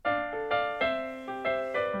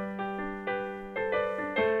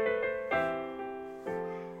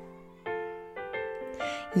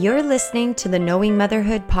You're listening to the Knowing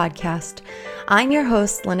Motherhood podcast. I'm your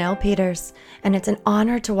host, Linnell Peters, and it's an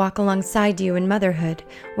honor to walk alongside you in motherhood,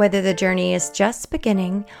 whether the journey is just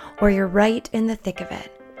beginning or you're right in the thick of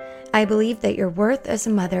it. I believe that your worth as a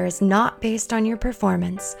mother is not based on your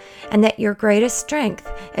performance, and that your greatest strength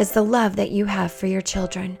is the love that you have for your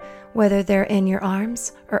children, whether they're in your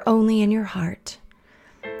arms or only in your heart.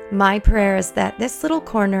 My prayer is that this little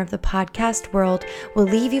corner of the podcast world will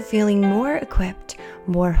leave you feeling more equipped,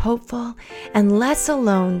 more hopeful, and less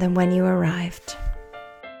alone than when you arrived.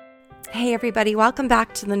 Hey everybody, welcome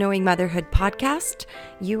back to the Knowing Motherhood podcast.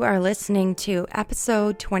 You are listening to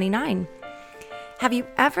episode 29. Have you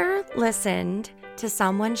ever listened to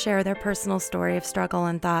someone share their personal story of struggle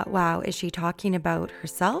and thought, wow, is she talking about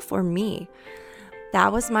herself or me?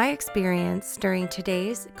 That was my experience during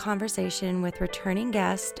today's conversation with returning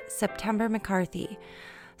guest, September McCarthy.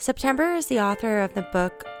 September is the author of the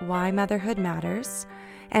book, Why Motherhood Matters,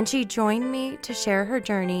 and she joined me to share her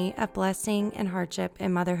journey of blessing and hardship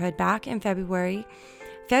in motherhood back in February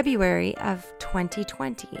of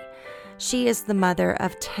 2020. She is the mother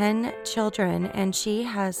of 10 children, and she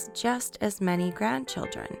has just as many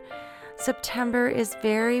grandchildren. September is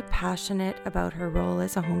very passionate about her role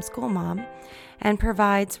as a homeschool mom and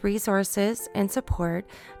provides resources and support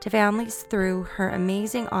to families through her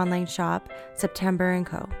amazing online shop, September &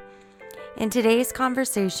 Co. In today's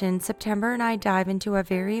conversation, September and I dive into a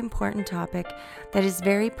very important topic that is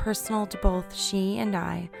very personal to both she and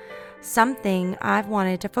I, something I've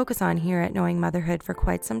wanted to focus on here at Knowing Motherhood for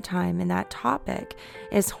quite some time, and that topic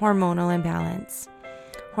is hormonal imbalance.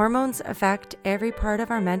 Hormones affect every part of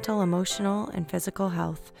our mental, emotional, and physical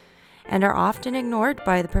health, and are often ignored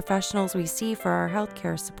by the professionals we see for our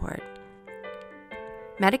healthcare support.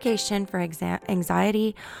 Medication for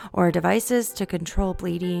anxiety or devices to control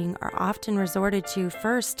bleeding are often resorted to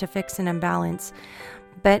first to fix an imbalance.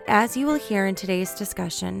 But as you will hear in today's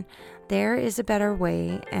discussion, there is a better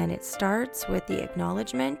way, and it starts with the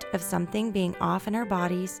acknowledgement of something being off in our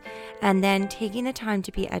bodies and then taking the time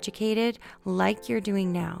to be educated like you're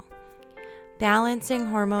doing now. Balancing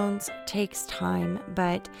hormones takes time,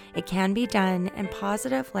 but it can be done, and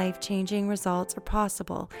positive life-changing results are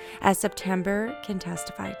possible, as September can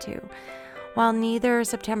testify to. While neither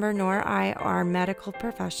September nor I are medical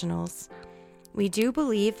professionals, we do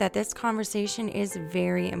believe that this conversation is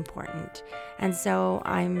very important, and so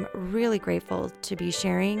I'm really grateful to be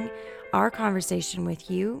sharing our conversation with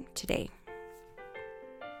you today.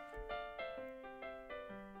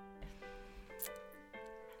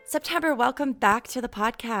 September, welcome back to the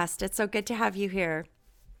podcast. It's so good to have you here.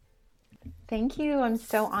 Thank you. I'm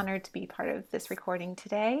so honored to be part of this recording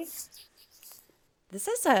today. This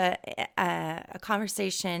is a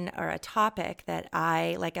conversation or a topic that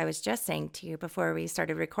like I was just saying to you before we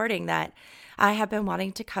started recording, that I have been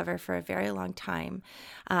wanting to cover for a very long time.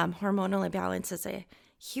 Hormonal imbalance is a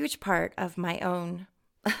huge part of my own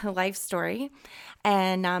life story,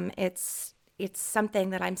 and it's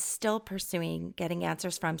something that I'm still pursuing getting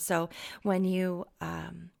answers from. So when you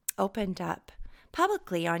opened up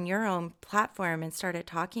publicly on your own platform and started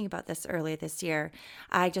talking about this earlier this year,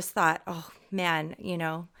 I just thought, oh man,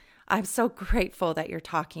 I'm so grateful that you're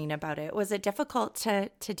talking about it. Was it difficult to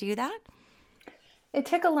do that? It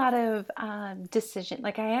took a lot of decision.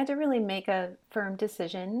 I had to really make a firm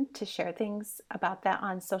decision to share things about that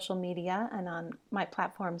on social media and on my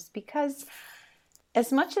platforms, because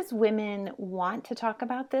as much as women want to talk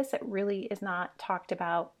about this, it really is not talked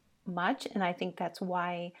about much. And I think that's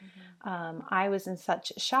why I was in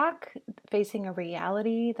such shock, facing a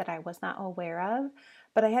reality that I was not aware of.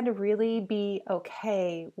 But I had to really be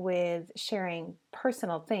okay with sharing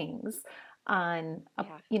personal things on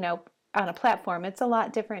a platform. It's a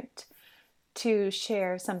lot different to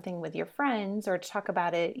share something with your friends or to talk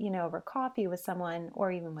about it, over coffee with someone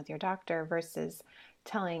or even with your doctor, versus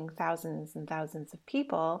telling thousands and thousands of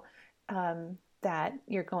people that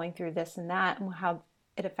you're going through this and that, and how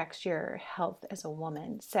it affects your health as a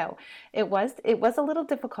woman. So it was a little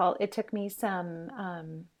difficult. It took me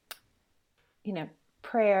some,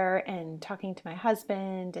 prayer and talking to my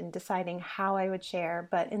husband and deciding how I would share.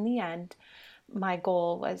 But in the end, my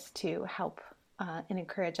goal was to help and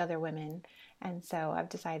encourage other women. And so I've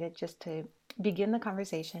decided just to begin the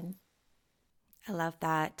conversation. I love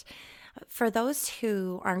that. For those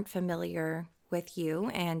who aren't familiar with you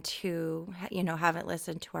and who, haven't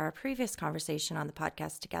listened to our previous conversation on the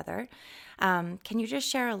podcast together, can you just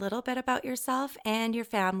share a little bit about yourself and your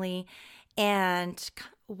family and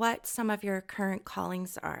what some of your current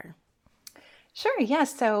callings are? Sure. Yeah.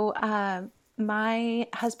 So my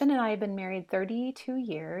husband and I have been married 32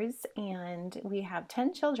 years, and we have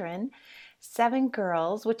 10 children. 7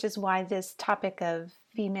 girls, which is why this topic of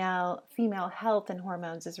female health and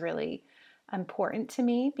hormones is really important to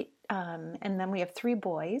me. And then we have 3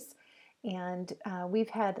 boys, and we've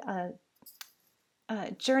had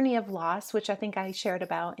a journey of loss, which I think I shared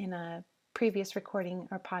about in a previous recording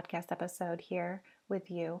or podcast episode here with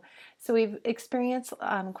you. So we've experienced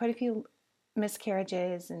quite a few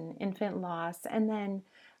miscarriages and infant loss. And then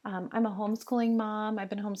I'm a homeschooling mom. I've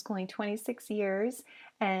been homeschooling 26 years,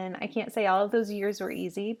 and I can't say all of those years were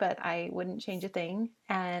easy, but I wouldn't change a thing.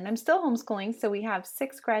 And I'm still homeschooling. So we have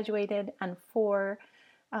 6 graduated and 4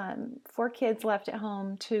 kids left at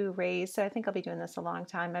home to raise. So I think I'll be doing this a long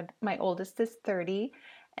time. My oldest is 30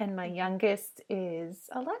 and my youngest is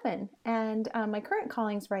 11. And my current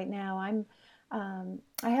callings right now,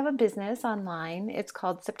 I have a business online. It's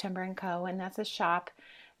called September & Co. And that's a shop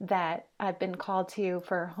that I've been called to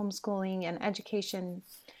for homeschooling and education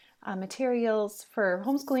materials for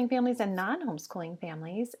homeschooling families and non-homeschooling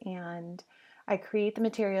families. And I create the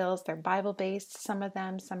materials. They're Bible-based, some of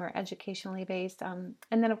them, some are educationally based. And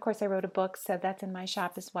then, of course, I wrote a book, so that's in my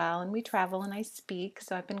shop as well. And we travel and I speak,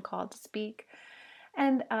 so I've been called to speak.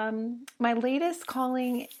 And my latest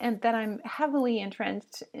calling, and that I'm heavily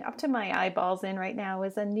entrenched up to my eyeballs in right now,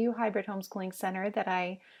 is a new hybrid homeschooling center that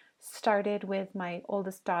I started with my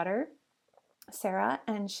oldest daughter, Sarah,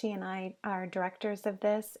 and she and I are directors of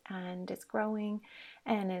this, and it's growing,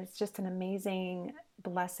 and it's just an amazing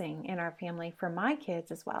blessing in our family for my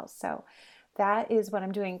kids as well. So that is what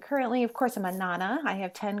I'm doing currently. Of course, I'm a nana. I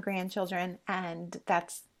have 10 grandchildren, and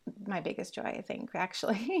that's my biggest joy, I think,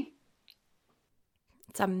 actually.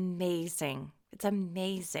 It's amazing. It's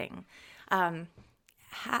amazing.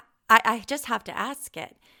 I just have to ask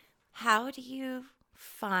it. How do you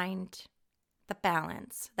find the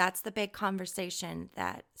balance? That's the big conversation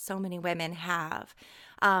that so many women have.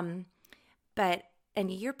 And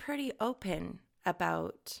you're pretty open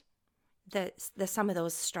about the some of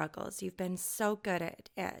those struggles. You've been so good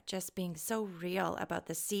at just being so real about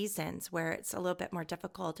the seasons where it's a little bit more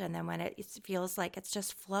difficult, and then when it feels like it's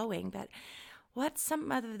just flowing. But what are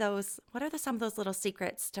some of those little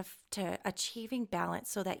secrets to achieving balance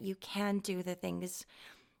so that you can do the things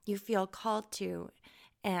you feel called to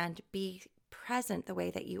and be present the way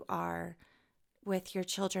that you are with your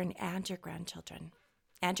children and your grandchildren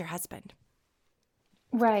and your husband?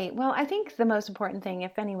 Right. Well, I think the most important thing,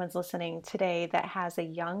 if anyone's listening today that has a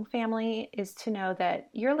young family, is to know that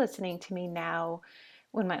you're listening to me now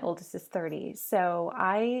when my oldest is 30. So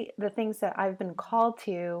the things that I've been called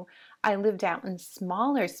to, I lived out in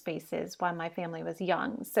smaller spaces while my family was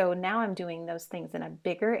young. So now I'm doing those things in a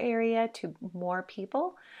bigger area to more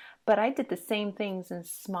people. But I did the same things in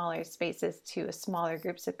smaller spaces to smaller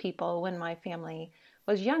groups of people when my family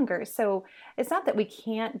was younger. So it's not that we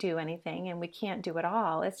can't do anything and we can't do it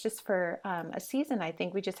all. It's just for a season, I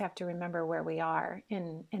think we just have to remember where we are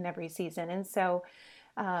in every season. And so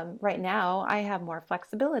right now I have more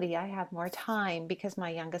flexibility. I have more time because my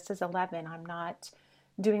youngest is 11. I'm not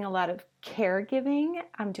doing a lot of caregiving.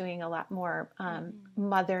 I'm doing a lot more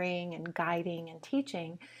mothering and guiding and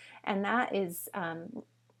teaching. And that is,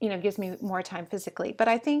 gives me more time physically. But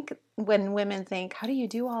I think when women think, how do you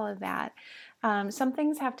do all of that? Some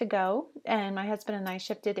things have to go, and my husband and I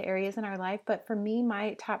shifted areas in our life. But for me,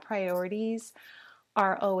 my top priorities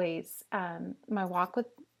are always my walk with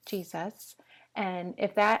Jesus. And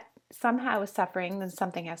if that somehow is suffering, then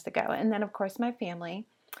something has to go. And then, of course, my family,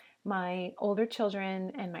 my older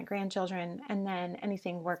children and my grandchildren, and then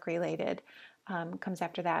anything work-related comes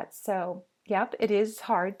after that. So, yep, it is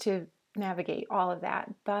hard to navigate all of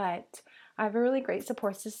that, but I have a really great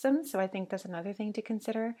support system. So I think that's another thing to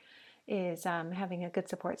consider is having a good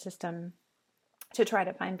support system to try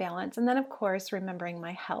to find balance. And then, of course, remembering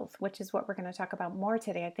my health, which is what we're going to talk about more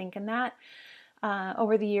today, I think. And that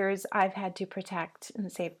over the years, I've had to protect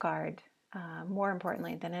and safeguard more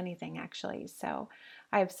importantly than anything, actually. So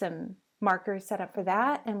I have some markers set up for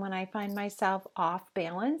that. And when I find myself off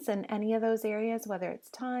balance in any of those areas, whether it's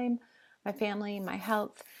time, my family, my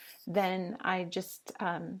health, then I just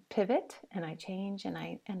pivot and I change and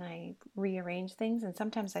I rearrange things. And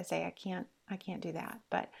sometimes I say I can't do that.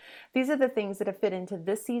 But these are the things that have fit into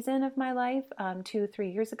this season of my life.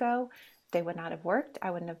 2-3 years ago, they would not have worked.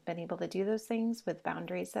 I wouldn't have been able to do those things with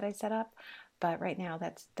boundaries that I set up. But right now,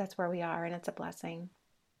 that's where we are, and it's a blessing.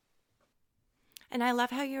 And I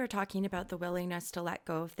love how you were talking about the willingness to let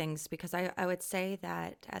go of things, because I would say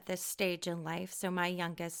that at this stage in life, so my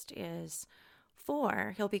youngest is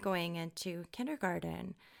 4. He'll be going into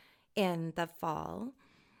kindergarten in the fall.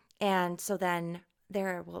 And so then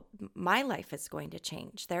my life is going to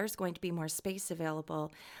change. There's going to be more space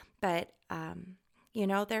available. But,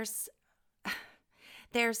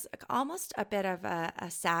 There's almost a bit of a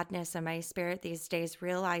sadness in my spirit these days,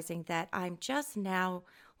 realizing that I'm just now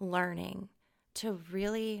learning to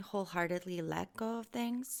really wholeheartedly let go of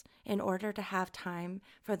things in order to have time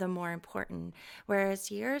for the more important. Whereas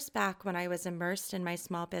years back when I was immersed in my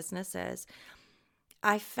small businesses,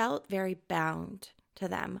 I felt very bound to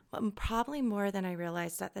them, probably more than I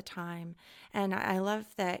realized at the time. And I love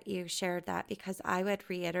that you shared that, because I would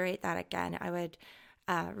reiterate that again. I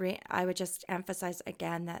would just emphasize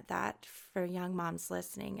again that for young moms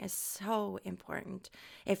listening is so important.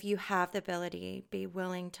 If you have the ability, be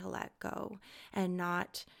willing to let go and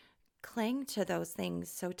not cling to those things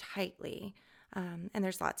so tightly. And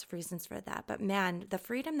there's lots of reasons for that. But man, the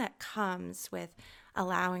freedom that comes with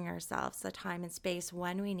allowing ourselves the time and space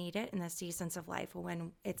when we need it in the seasons of life,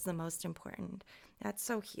 when it's the most important, that's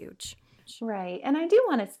so huge. Right. And I do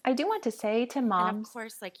want to say to And of moms,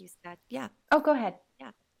 course, like you said, yeah, oh, go ahead.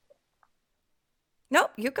 yeah.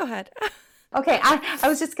 Nope, you go ahead. Okay, I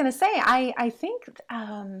was just going to say, I think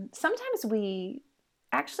sometimes we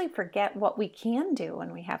actually forget what we can do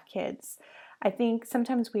when we have kids. I think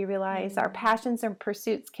sometimes we realize our Mm, passions and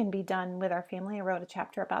pursuits can be done with our family. I wrote a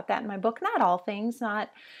chapter about that in my book. Not all things,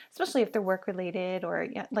 not especially if they're work related or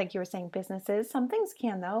like you were saying, businesses. Some things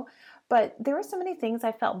can though, but there were so many things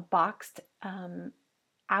I felt boxed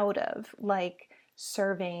out of, like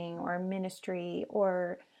serving or ministry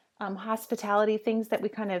or hospitality, things that we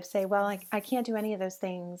kind of say, well, I can't do any of those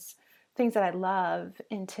things that I love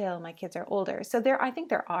until my kids are older. So I think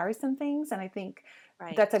there are some things, and I think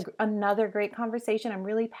that's right. another great conversation. I'm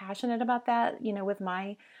really passionate about that. With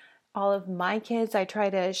all of my kids, I try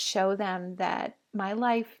to show them that my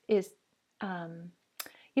life is,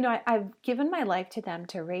 I've given my life to them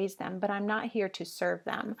to raise them, but I'm not here to serve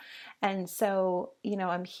them. And so,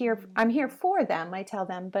 I'm here for them. I tell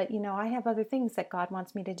them, but I have other things that God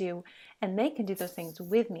wants me to do, and they can do those things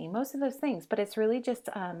with me, most of those things. But it's really just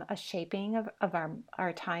a shaping of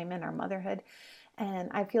our time and our motherhood.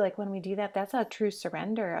 And I feel like when we do that, that's a true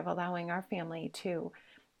surrender of allowing our family to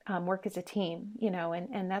work as a team,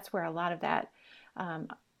 and that's where a lot of that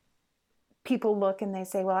people look and they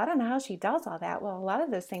say, well, I don't know how she does all that. Well, a lot of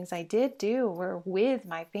those things I did do were with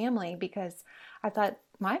my family because I thought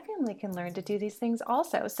my family can learn to do these things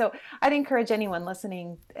also. So I'd encourage anyone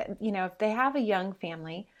listening, if they have a young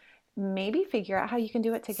family, maybe figure out how you can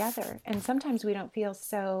do it together. And sometimes we don't feel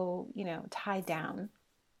so, tied down.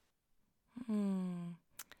 Mm,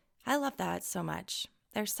 I love that so much.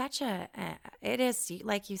 There's it is,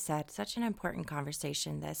 like you said, such an important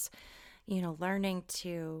conversation. This,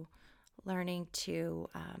 learning to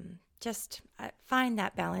just find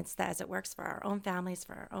that balance that as it works for our own families,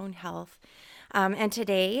 for our own health. And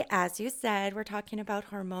today, as you said, we're talking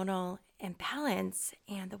about hormonal imbalance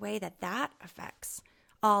and the way that affects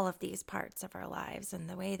all of these parts of our lives and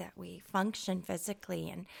the way that we function physically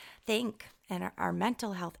and think and our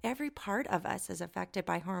mental health. Every part of us is affected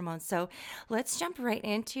by hormones. So let's jump right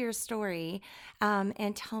into your story,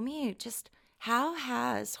 and tell me just how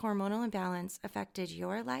has hormonal imbalance affected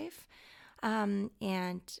your life? And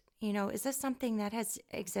is this something that has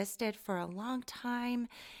existed for a long time?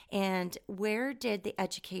 And where did the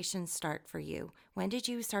education start for you? When did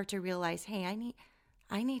you start to realize, hey,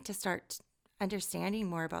 I need to start understanding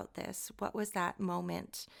more about this? What was that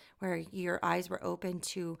moment where your eyes were open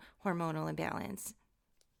to hormonal imbalance?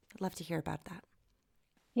 I'd love to hear about that.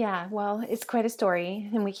 Yeah, well, it's quite a story,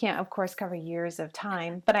 and we can't, of course, cover years of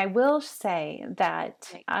time. But I will say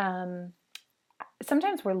that Right.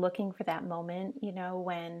 sometimes we're looking for that moment,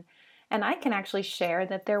 and I can actually share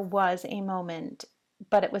that there was a moment,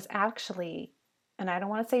 but it was actually, and I don't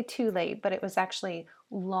want to say too late, but it was actually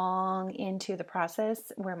long into the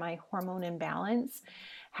process where my hormone imbalance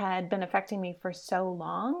had been affecting me for so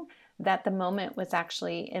long that the moment was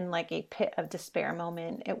actually in like a pit of despair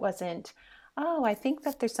moment. It wasn't, oh, I think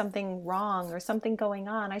that there's something wrong or something going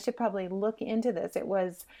on. I should probably look into this. It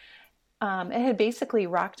had basically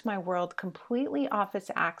rocked my world completely off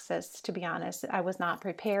its axis, to be honest. I was not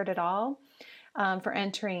prepared at all for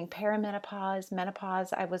entering perimenopause,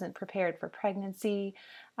 menopause. I wasn't prepared for pregnancy,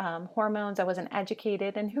 hormones. I wasn't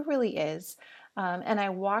educated, and who really is? And I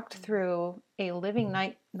walked through a living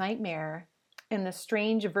nightmare in the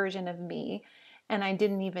strange version of me, and I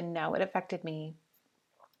didn't even know. It affected me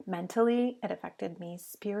mentally, it affected me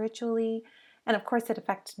spiritually, and of course, it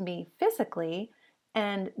affected me physically.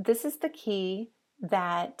 And this is the key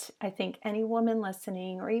that I think any woman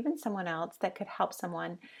listening, or even someone else that could help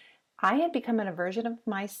someone, I had become a version of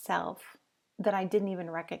myself that I didn't even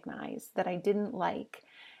recognize, that I didn't like.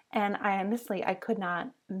 And I could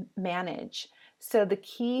not manage. So the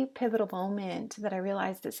key pivotal moment that I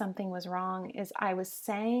realized that something was wrong is I was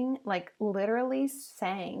saying, like literally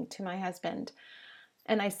saying to my husband,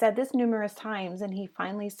 and I said this numerous times, and he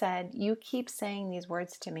finally said, "You keep saying these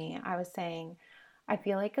words to me." I was saying, "I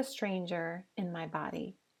feel like a stranger in my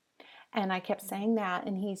body." And I kept saying that,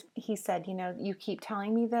 and he said, "You keep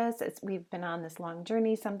telling me this. We've been on this long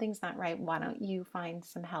journey. Something's not right. Why don't you find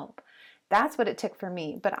some help?" That's what it took for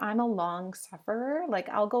me. But I'm a long sufferer. Like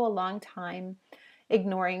I'll go a long time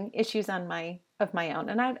ignoring issues of my own,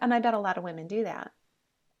 and I bet a lot of women do that.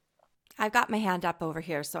 I've got my hand up over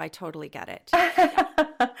here, so I totally get it.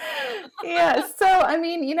 Yeah. So, I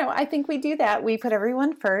mean, I think we do that. We put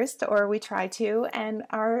everyone first, or we try to, and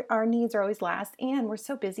our needs are always last. And we're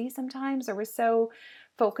so busy sometimes, or we're so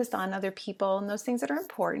focused on other people and those things that are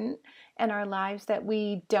important in our lives that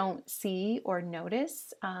we don't see or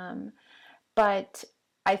notice. But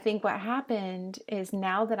I think what happened is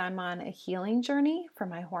now that I'm on a healing journey for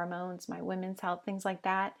my hormones, my women's health, things like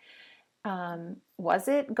that, was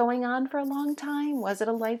it going on for a long time? Was it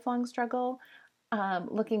a lifelong struggle?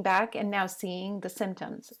 Looking back and now seeing the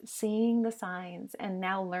symptoms, seeing the signs, and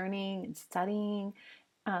now learning and studying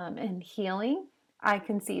and healing, I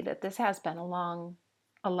can see that this has been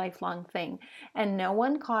a lifelong thing. And no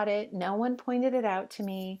one caught it. No one pointed it out to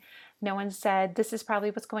me. No one said, "This is probably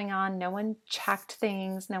what's going on." No one checked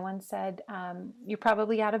things. No one said, "You're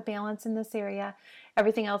probably out of balance in this area."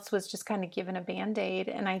 Everything else was just kind of given a band-aid.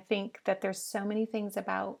 And I think that there's so many things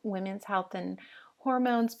about women's health and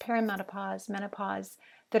hormones, perimenopause, menopause,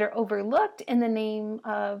 that are overlooked in the name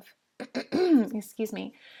of, excuse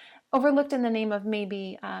me, overlooked in the name of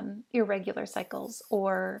maybe irregular cycles,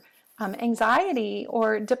 or anxiety,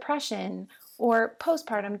 or depression, or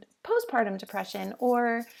postpartum depression,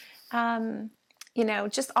 or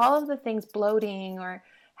just all of the things, bloating or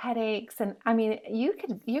headaches. And I mean, you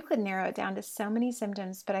could narrow it down to so many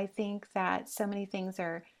symptoms, but I think that so many things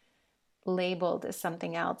are labeled as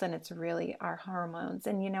something else, and it's really our hormones.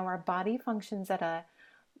 And our body functions at a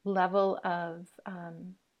level of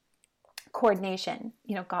coordination.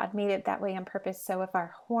 God made it that way on purpose. So if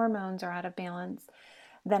our hormones are out of balance,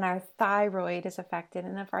 then our thyroid is affected.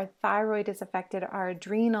 And if our thyroid is affected, our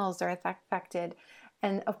adrenals are affected.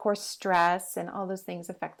 And of course, stress and all those things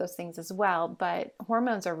affect those things as well. But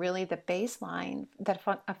hormones are really the baseline that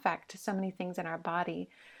affect so many things in our body.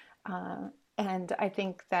 And I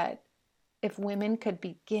think that if women could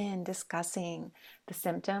begin discussing the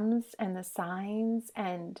symptoms and the signs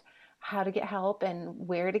and how to get help and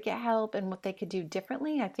where to get help and what they could do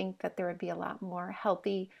differently, I think that there would be a lot more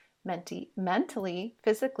healthy, mentally,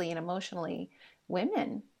 physically, and emotionally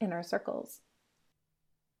women in our circles.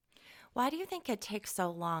 Why do you think it takes so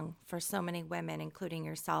long for so many women, including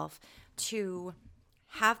yourself, to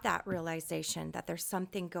have that realization that there's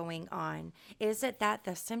something going on? Is it that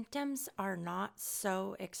the symptoms are not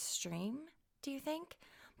so extreme, do you think?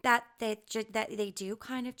 That they do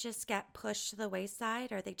kind of just get pushed to the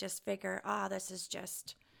wayside, or they just figure, oh, this is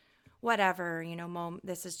just whatever,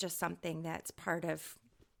 this is just something that's part of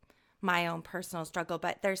my own personal struggle,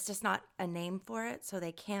 but there's just not a name for it, so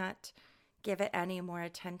they can't give it any more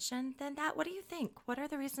attention than that. What do you think? What are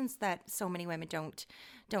the reasons that so many women don't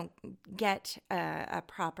get a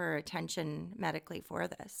proper attention medically for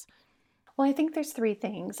this? Well, I think there's three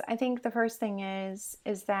things. I think the first thing is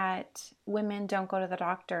that women don't go to the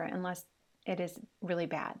doctor unless it is really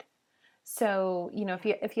bad. So,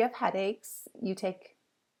 if you have headaches, you take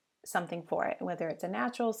something for it, whether it's a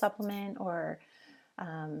natural supplement or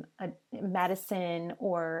a medicine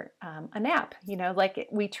or a nap. Like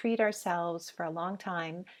we treat ourselves for a long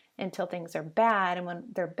time until things are bad. And when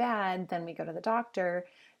they're bad, then we go to the doctor.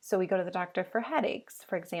 So we go to the doctor for headaches,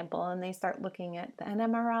 for example, and they start looking at an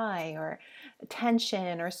MRI or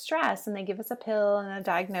tension or stress, and they give us a pill and a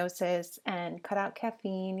diagnosis and cut out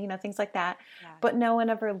caffeine, things like that. Yeah. But no one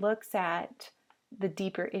ever looks at the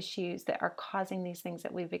deeper issues that are causing these things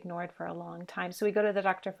that we've ignored for a long time. So we go to the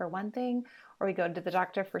doctor for one thing, or we go to the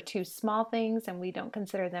doctor for two small things, and we don't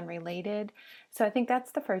consider them related. So I think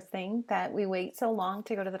that's the first thing, that we wait so long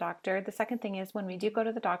to go to the doctor. The second thing is when we do go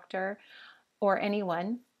to the doctor or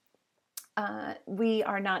anyone, we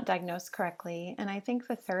are not diagnosed correctly. And I think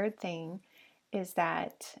the third thing is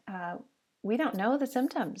that we don't know the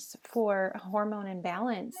symptoms for hormone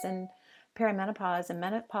imbalance and perimenopause and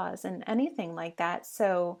menopause and anything like that.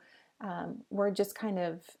 So we're just kind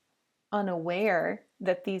of unaware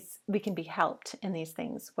that we can be helped in these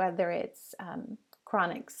things, whether it's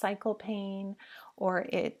chronic cycle pain, or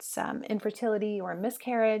it's infertility or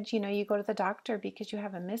miscarriage. You go to the doctor because you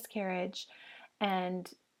have a miscarriage, and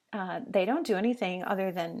they don't do anything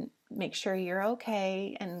other than make sure you're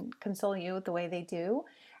okay and console you the way they do.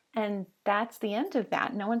 And that's the end of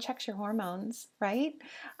that. No one checks your hormones, right?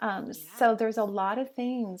 So there's a lot of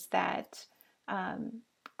things that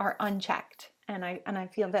are unchecked. And I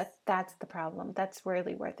feel that that's the problem. That's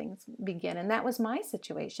really where things begin. And that was my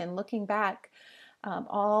situation. Looking back,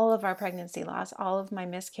 all of our pregnancy loss, all of my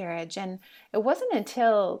miscarriage. And it wasn't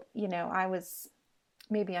until, I was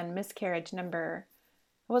maybe on miscarriage number,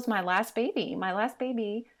 it was my last baby.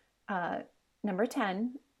 Number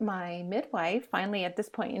 10, my midwife, finally at this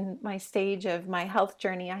point in my stage of my health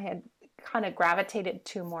journey, I had kind of gravitated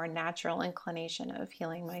to a more natural inclination of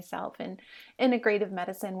healing myself and integrative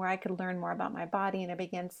medicine where I could learn more about my body. And I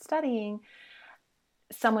began studying.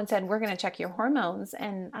 Someone said, we're going to check your hormones.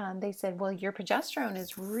 And they said, well, your progesterone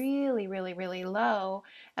is really, really, really low.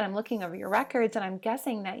 And I'm looking over your records and I'm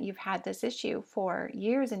guessing that you've had this issue for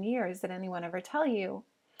years and years. Did anyone ever tell you?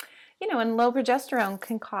 And low progesterone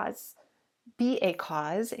can be a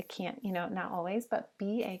cause. It can't, not always, but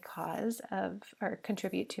be a cause of or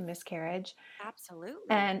contribute to miscarriage. Absolutely.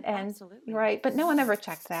 Absolutely. Right. But no one ever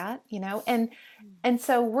checked that, and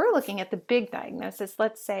so we're looking at the big diagnosis.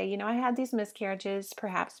 Let's say, I had these miscarriages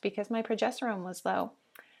perhaps because my progesterone was low,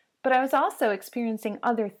 but I was also experiencing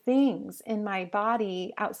other things in my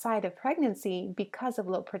body outside of pregnancy because of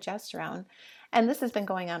low progesterone. And this has been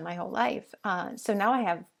going on my whole life. So now I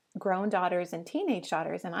have grown daughters and teenage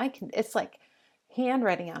daughters, and it's like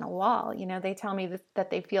handwriting on a wall. They tell me that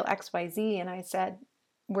they feel XYZ, and I said,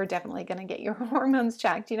 we're definitely going to get your hormones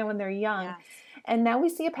checked, when they're young. Yes. And now we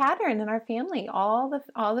see a pattern in our family. All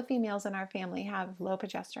the females in our family have low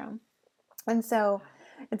progesterone. And so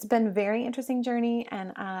it's been a very interesting journey,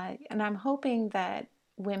 and I'm hoping that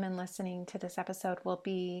women listening to this episode will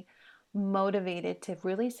be motivated to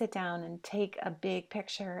really sit down and take a big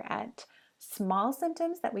picture at small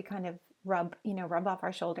symptoms that we kind of rub off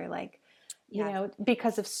our shoulder, like,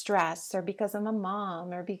 because of stress or because I'm a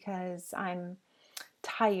mom or because I'm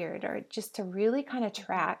tired, or just to really kind of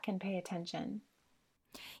track and pay attention.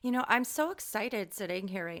 I'm so excited sitting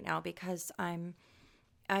here right now because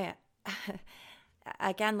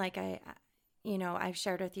again, like I've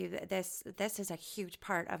shared with you that this is a huge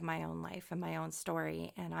part of my own life and my own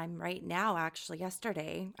story. And I'm right now, actually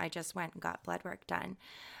yesterday, I just went and got blood work done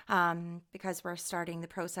because we're starting the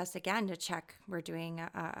process again to check. We're doing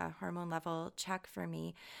a hormone level check for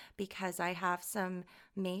me because I have some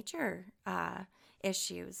major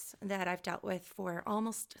issues that I've dealt with for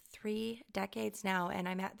almost 3 decades now. And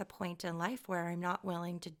I'm at the point in life where I'm not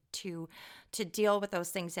willing to deal with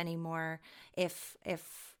those things anymore if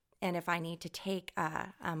I need to take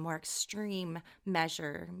a more extreme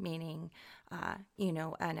measure, meaning,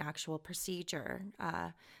 an actual procedure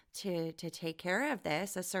to take care of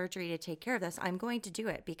this, a surgery to take care of this, I'm going to do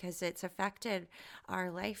it because it's affected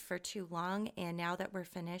our life for too long. And now that we're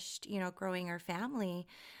finished, growing our family,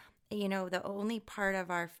 the only part of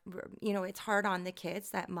our, it's hard on the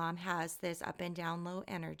kids that mom has this up and down low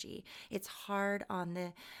energy. It's hard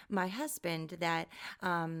on my husband that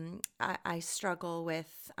I struggle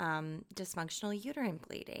with dysfunctional uterine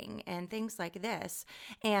bleeding and things like this.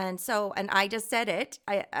 And I just said it,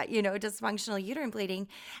 dysfunctional uterine bleeding.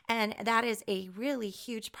 And that is a really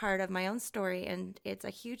huge part of my own story. And it's a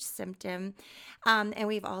huge symptom. And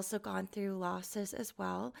we've also gone through losses as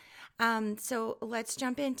well. So let's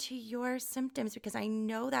jump into your symptoms, because I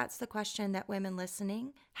know that's the question that women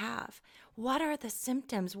listening have. What are the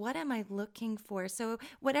symptoms? What am I looking for? So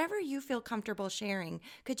whatever you feel comfortable sharing,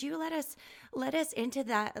 could you let us into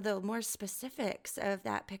the more specifics of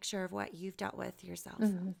that picture of what you've dealt with yourself?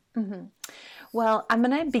 Mm-hmm. Mm-hmm. Well, I'm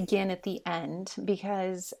going to begin at the end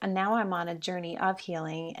because now I'm on a journey of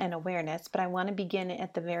healing and awareness, but I want to begin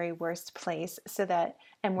at the very worst place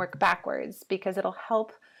and work backwards, because it'll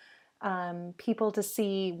help people to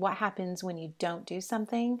see what happens when you don't do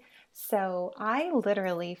something. So I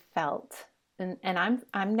literally felt, and I'm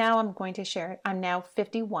going to share it. I'm now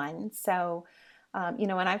 51. So,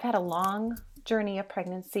 and I've had a long journey of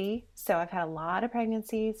pregnancy. So I've had a lot of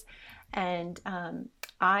pregnancies, and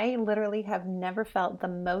I literally have never felt the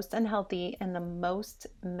most unhealthy and the most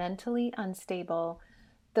mentally unstable,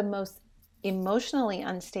 the most emotionally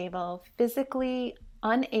unstable, physically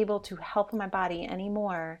unable to help my body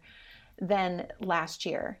anymore than last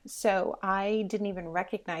year. So I didn't even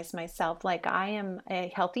recognize myself. Like, I am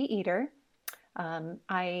a healthy eater. We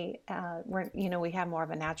have more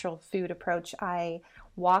of a natural food approach. I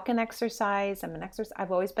walk and exercise.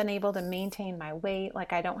 I've always been able to maintain my weight.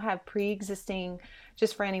 Like, I don't have pre-existing,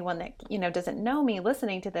 just for anyone that, doesn't know me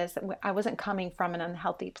listening to this, I wasn't coming from an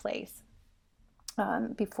unhealthy place.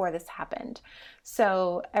 before this happened.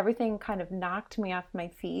 So everything kind of knocked me off my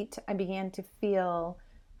feet. I began to feel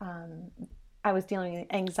I was dealing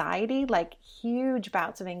with anxiety, like huge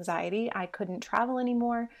bouts of anxiety. I couldn't travel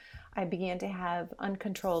anymore. I began to have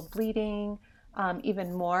uncontrolled bleeding,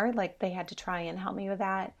 even more, like they had to try and help me with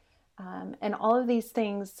that. And all of these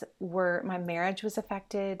things were, my marriage was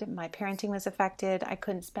affected, my parenting was affected. I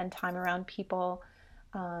couldn't spend time around people.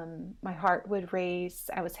 My heart would race.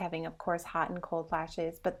 I was having, of course, hot and cold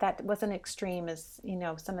flashes, but that wasn't extreme as,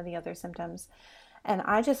 some of the other symptoms. And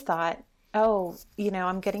I just thought, oh,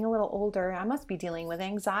 I'm getting a little older. I must be dealing with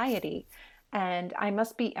anxiety. And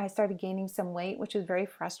I started gaining some weight, which was very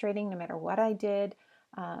frustrating no matter what I did,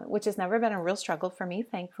 which has never been a real struggle for me,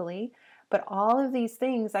 thankfully. But all of these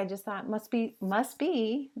things I just thought must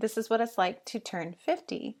be, this is what it's like to turn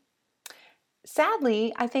 50.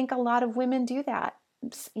 Sadly, I think a lot of women do that.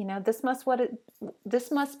 This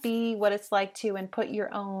must be what it's like to, and put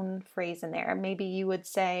your own phrase in there. Maybe you would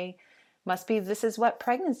say, must be, this is what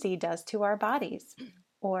pregnancy does to our bodies.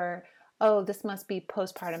 Or, oh, this must be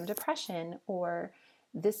postpartum depression, or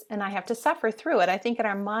this, and I have to suffer through it. I think in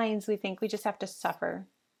our minds, we think we just have to suffer.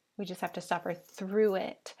 We just have to suffer through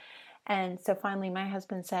it. And so finally, my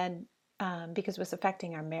husband said, because it was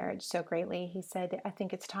affecting our marriage so greatly, he said, I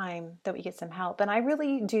think it's time that we get some help. And I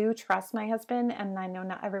really do trust my husband, and I know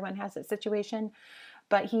not everyone has that situation,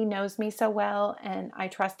 but he knows me so well, and I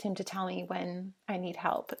trust him to tell me when I need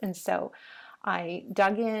help. And so I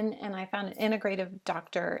dug in and I found an integrative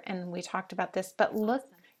doctor, and we talked about this. But look,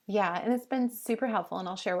 yeah, and it's been super helpful, and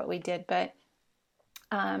I'll share what we did. But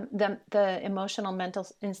the emotional, mental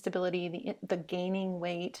instability, the gaining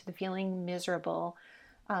weight, the feeling miserable,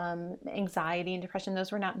 anxiety and depression,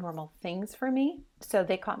 those were not normal things for me. So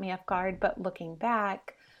they caught me off guard. But looking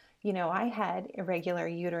back, I had irregular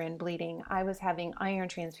uterine bleeding. I was having iron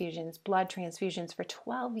transfusions, blood transfusions for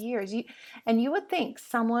 12 years. And you would think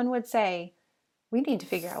someone would say, we need to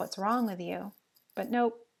figure out what's wrong with you. But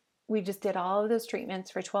nope, we just did all of those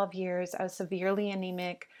treatments for 12 years. I was severely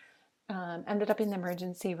anemic, ended up in the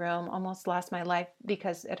emergency room, almost lost my life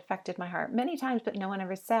because it affected my heart many times, but no one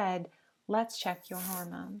ever said, let's check your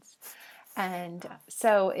hormones. And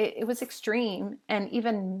so it was extreme. And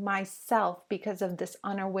even myself, because of this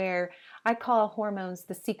unaware, I call hormones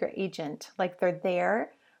the secret agent. Like they're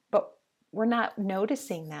there, but we're not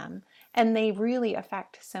noticing them. And they really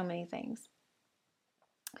affect so many things.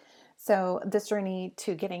 So this journey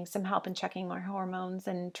to getting some help and checking my hormones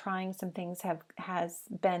and trying some things has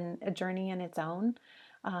been a journey in its own.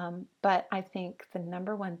 But I think the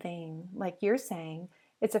number one thing, like you're saying,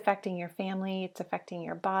 it's affecting your family, it's affecting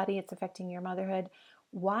your body, it's affecting your motherhood.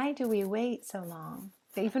 Why do we wait so long?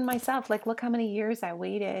 Even myself, like look how many years I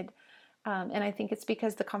waited. And I think it's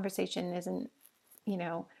because the conversation isn't,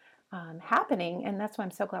 happening. And that's why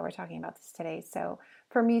I'm so glad we're talking about this today. So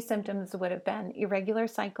for me, symptoms would have been irregular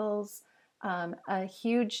cycles, a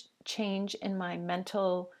huge change in my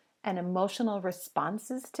mental and emotional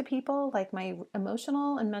responses to people. Like my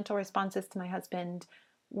emotional and mental responses to my husband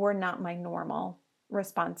were not my normal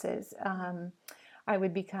responses. I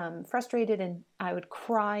would become frustrated and I would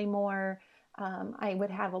cry more. I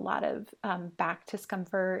would have a lot of back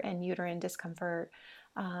discomfort and uterine discomfort.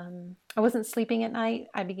 I wasn't sleeping at night.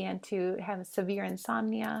 I began to have severe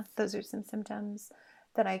insomnia. Those are some symptoms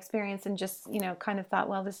that I experienced, and just, kind of thought,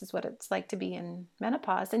 well, this is what it's like to be in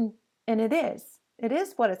menopause. And it is. It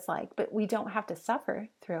is what it's like, but we don't have to suffer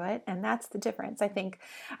through it. And that's the difference. I think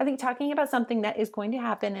talking about something that is going to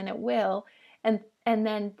happen, and it will, and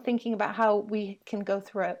then thinking about how we can go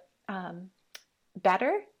through it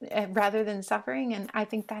better rather than suffering. And I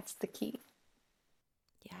think that's the key.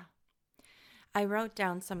 Yeah. I wrote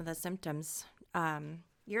down some of the symptoms.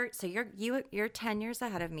 You're 10 years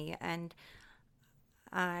ahead of me, and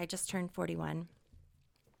I just turned 41.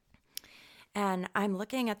 And I'm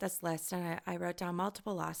looking at this list, and I wrote down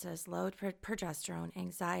multiple losses, low progesterone,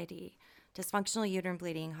 anxiety, dysfunctional uterine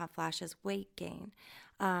bleeding, hot flashes, weight gain.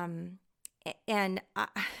 And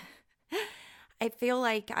I feel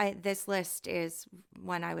like this list is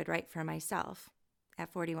one I would write for myself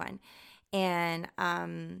at 41. And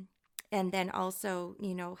then also,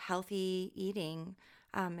 healthy eating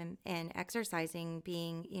and exercising,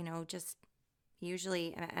 being, just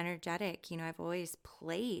usually energetic. I've always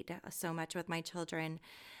played so much with my children.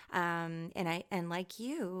 And like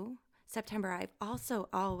you, September, I've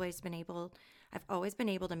always been able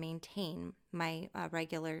to maintain my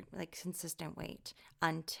regular, like consistent weight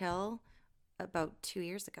until about 2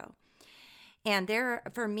 years ago. And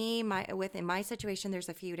for me, within my situation, there's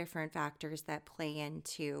a few different factors that play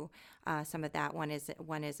into some of that. One is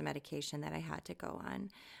a medication that I had to go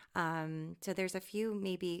on. So there's a few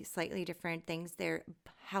maybe slightly different things there.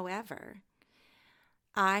 However,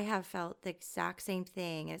 I have felt the exact same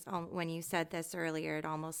thing as when you said this earlier. It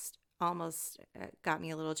almost got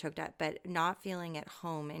me a little choked up, but not feeling at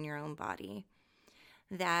home in your own body.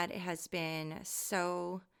 That has been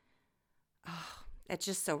so, it's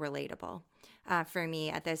just so relatable for me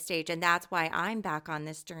at this stage. And that's why I'm back on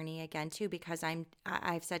this journey again, too, because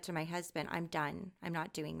I've said to my husband, I'm done. I'm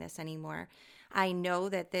not doing this anymore. I know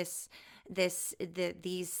that these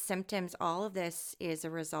symptoms, all of this is a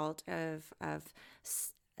result of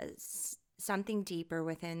something deeper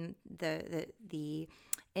within the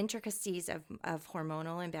intricacies of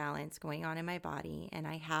hormonal imbalance going on in my body. And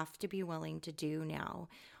I have to be willing to do now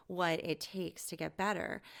what it takes to get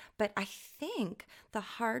better. But I think the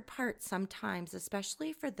hard part sometimes,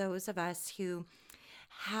 especially for those of us who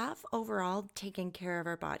have overall taken care of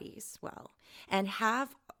our bodies well and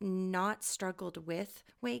have not struggled with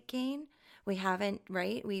weight gain, we haven't,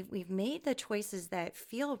 right? We've made the choices that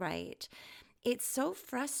feel right. It's so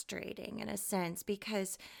frustrating in a sense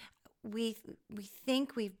because we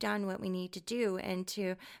think we've done what we need to do, and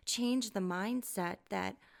to change the mindset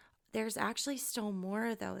that there's actually still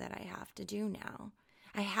more though that I have to do now.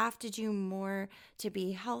 I have to do more to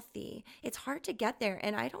be healthy. It's hard to get there.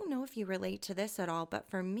 And I don't know if you relate to this at all, but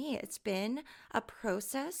for me, it's been a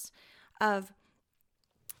process of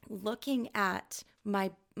looking at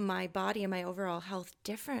my body and my overall health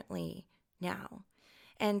differently now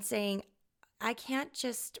and saying, I can't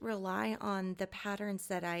just rely on the patterns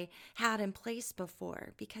that I had in place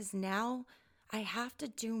before, because now I have to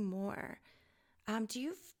do more.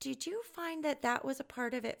 Did you find that was a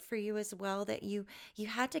part of it for you as well, that you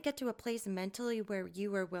had to get to a place mentally where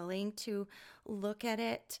you were willing to look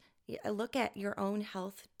at your own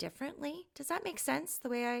health differently? Does that make sense, the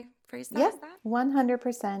way I phrased that? Yeah,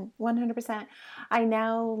 100%. 100%. I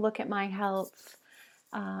now look at my health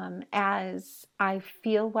as I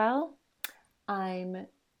feel well. I'm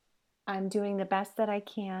doing the best that I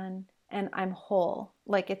can, and I'm whole.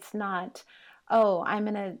 Like, it's not, oh, I'm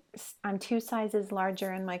 2 sizes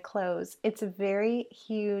larger in my clothes. It's a very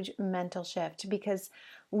huge mental shift because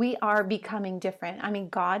we are becoming different. I mean,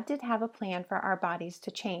 God did have a plan for our bodies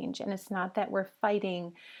to change, and it's not that we're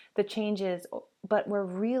fighting the changes, but we're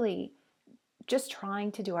really just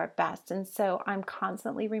trying to do our best. And so I'm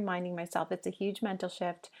constantly reminding myself it's a huge mental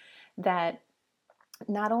shift, that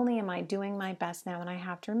not only am I doing my best now, and I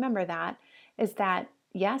have to remember that, is that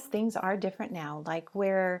yes, things are different now. Like,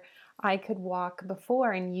 where I could walk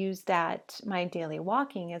before and use my daily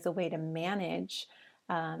walking as a way to manage,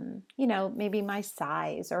 maybe my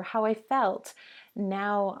size or how I felt.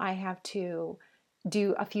 Now I have to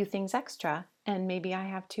do a few things extra, and maybe I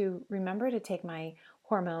have to remember to take my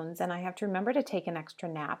hormones, and I have to remember to take an extra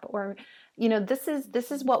nap. Or, this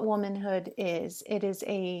is what womanhood is. It is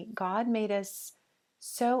God made us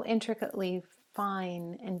so intricately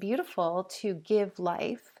fine and beautiful to give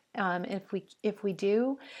life. If we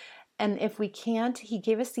do, and if we can't, He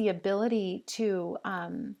gave us the ability to.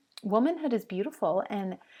 Womanhood is beautiful,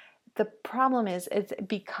 and the problem is it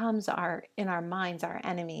becomes in our minds our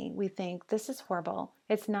enemy. We think this is horrible.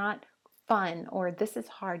 It's not fun, or this is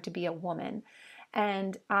hard to be a woman.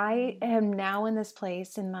 And I am now in this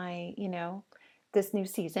place in my, this new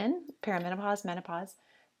season, perimenopause, menopause,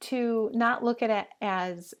 to not look at it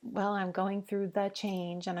as, well, I'm going through the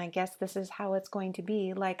change and I guess this is how it's going to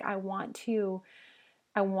be. Like, I want to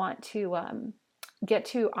get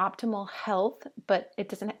to optimal health, but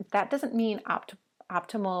that doesn't mean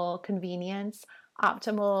optimal convenience,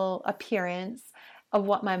 optimal appearance of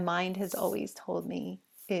what my mind has always told me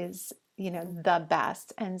is, the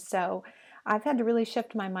best. And so I've had to really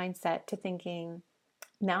shift my mindset to thinking,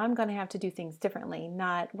 now I'm going to have to do things differently.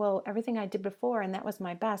 Not, well, everything I did before and that was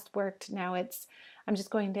my best worked. Now I'm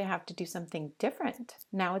just going to have to do something different.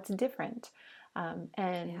 Now it's different.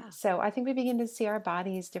 So I think we begin to see our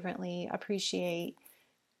bodies differently, appreciate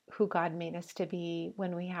who God made us to be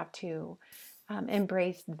when we have to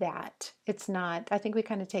embrace that. It's not, I think we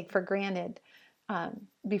kind of take for granted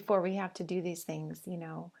before we have to do these things,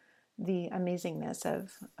 the amazingness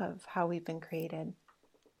of how we've been created.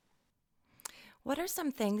 What are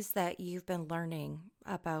some things that you've been learning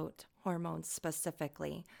about hormones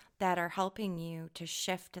specifically that are helping you to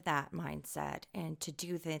shift that mindset and to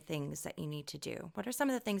do the things that you need to do? What are some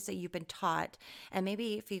of the things that you've been taught? And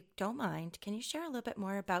maybe, if you don't mind, can you share a little bit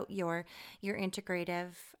more about your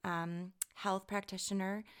integrative health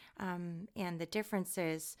practitioner, and the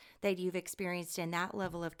differences that you've experienced in that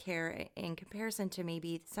level of care in comparison to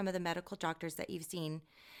maybe some of the medical doctors that you've seen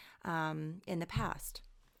in the past?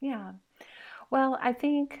 Yeah. Well, I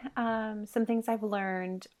think some things I've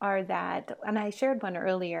learned are that, and I shared one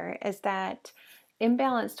earlier, is that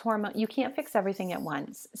imbalanced hormone, you can't fix everything at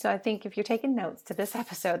once. So I think if you're taking notes to this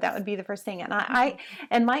episode, that would be the first thing. And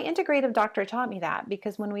and my integrative doctor taught me that,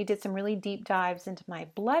 because when we did some really deep dives into my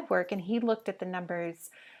blood work and he looked at the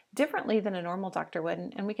numbers differently than a normal doctor would,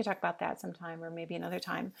 and we could talk about that sometime or maybe another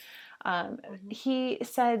time. He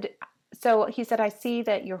said, I see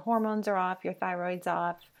that your hormones are off, your thyroid's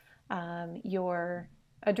off, your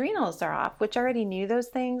adrenals are off, which I already knew those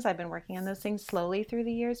things. I've been working on those things slowly through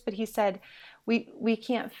the years, but he said we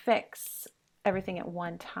can't fix everything at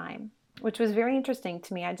one time, which was very interesting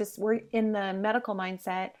to me. We're in the medical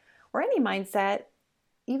mindset, or any mindset,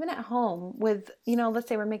 even at home with, let's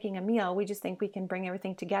say we're making a meal, we just think we can bring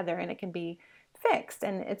everything together and it can be fixed.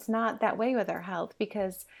 And it's not that way with our health,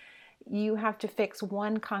 because you have to fix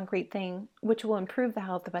one concrete thing, which will improve the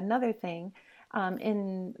health of another thing.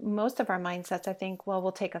 In most of our mindsets, I think, well,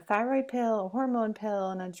 we'll take a thyroid pill, a hormone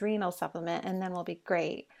pill, an adrenal supplement, and then we'll be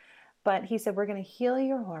great. But he said, we're going to heal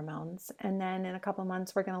your hormones. And then in a couple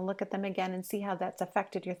months, we're going to look at them again and see how that's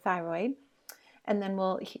affected your thyroid. And then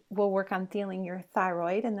we'll work on healing your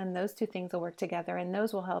thyroid. And then those two things will work together, and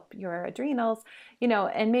those will help your adrenals,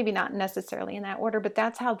 and maybe not necessarily in that order, but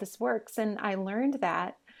that's how this works. And I learned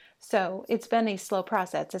that. So it's been a slow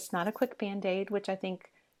process. It's not a quick Band-Aid, which I think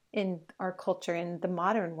in our culture, in the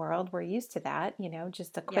modern world, we're used to that,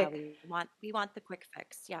 just a quick. Yeah, we want the quick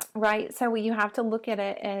fix. Yeah. Right. So you have to look at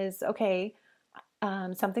it as, okay,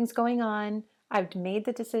 something's going on. I've made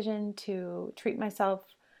the decision to treat myself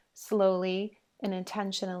slowly and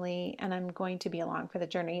intentionally, and I'm going to be along for the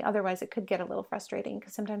journey. Otherwise, it could get a little frustrating,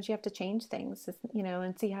 because sometimes you have to change things,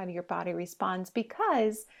 and see how your body responds.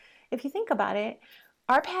 Because if you think about it,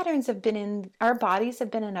 our bodies have been in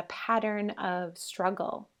a pattern of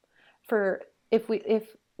struggle for, if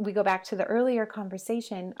we go back to the earlier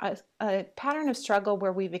conversation, a pattern of struggle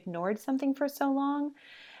where we've ignored something for so long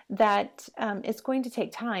that it's going to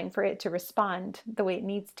take time for it to respond the way it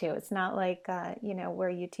needs to. It's not like, where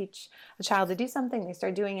you teach a child to do something, they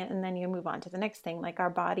start doing it, and then you move on to the next thing. Like, our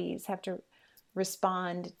bodies have to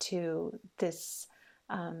respond to this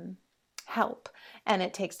help, and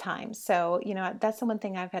it takes time. So, that's the one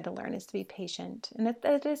thing I've had to learn, is to be patient. And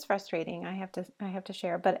it is frustrating, I have to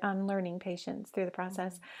share, but I'm learning patience through the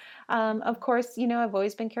process. Of course, I've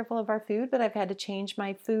always been careful of our food, but I've had to change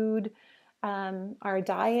my food, our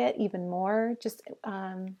diet even more.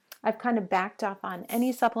 I've kind of backed off on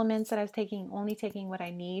any supplements that I was taking, only taking what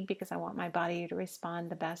I need, because I want my body to respond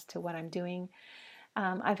the best to what I'm doing.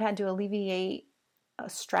 I've had to alleviate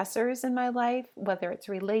stressors in my life, whether it's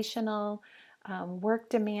relational, work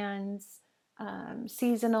demands,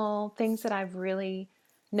 seasonal, things that I've really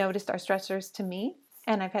noticed are stressors to me,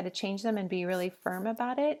 and I've had to change them and be really firm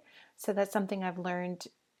about it. So that's something I've learned,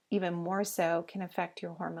 even more so, can affect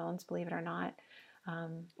your hormones, believe it or not.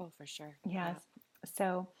 For sure. Yes. Yeah.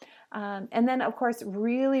 So, and then of course,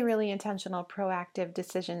 really, really intentional, proactive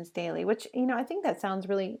decisions daily, which, I think that sounds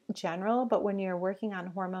really general, but when you're working on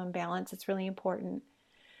hormone balance, it's really important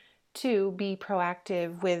to be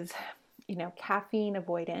proactive with, caffeine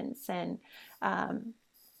avoidance and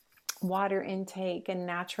water intake and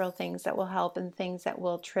natural things that will help, and things that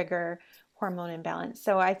will trigger hormone imbalance.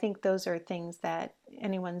 So I think those are things that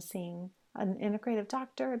anyone seeing an integrative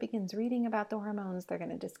doctor begins reading about the hormones, they're going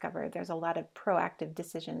to discover there's a lot of proactive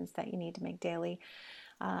decisions that you need to make daily.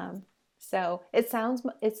 So it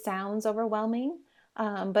sounds overwhelming,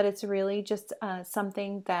 but it's really just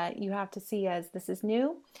something that you have to see as, this is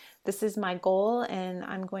new, this is my goal, and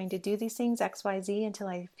I'm going to do these things XYZ until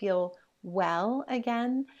I feel well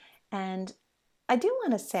again. And I do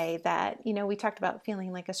want to say that, we talked about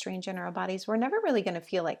feeling like a stranger in our bodies. We're never really going to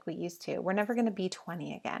feel like we used to. We're never going to be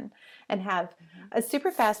 20 again and have a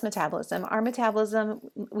super fast metabolism. Our metabolism,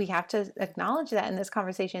 we have to acknowledge that in this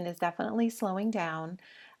conversation, is definitely slowing down.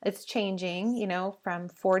 It's changing, from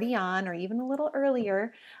 40 on, or even a little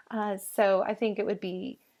earlier. So I think we'd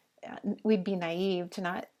be naive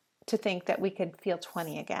to think that we could feel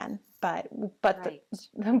 20 again. But Right.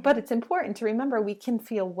 But it's important to remember we can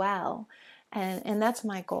feel well. And that's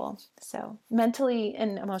my goal. So mentally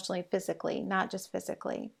and emotionally, physically, not just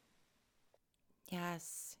physically.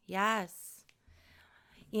 Yes. Yes.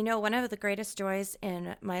 One of the greatest joys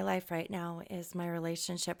in my life right now is my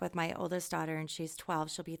relationship with my oldest daughter, and she's 12.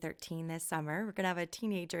 She'll be 13 this summer. We're going to have a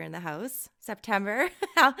teenager in the house, September.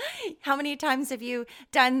 How many times have you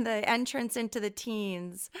done the entrance into the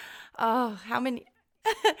teens? Oh, how many?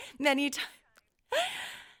 Many times.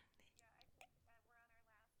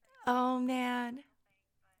 Oh, man.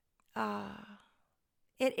 Oh.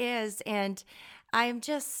 It is. And I'm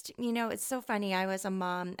just, it's so funny. I was a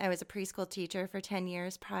mom, I was a preschool teacher for 10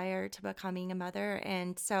 years prior to becoming a mother.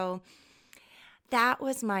 And so that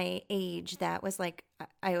was my age. That was like,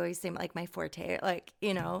 I always say like my forte, like,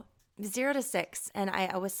 0 to 6. And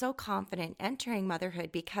I was so confident entering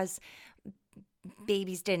motherhood because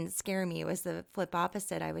babies didn't scare me. It was the flip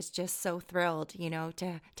opposite. I was just so thrilled,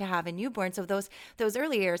 to have a newborn. So those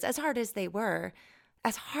early years, as hard as they were,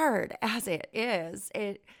 as hard as it is,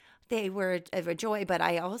 they were a joy, but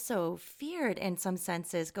I also feared in some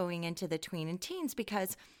senses going into the tween and teens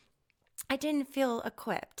because I didn't feel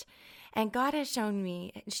equipped. And God has shown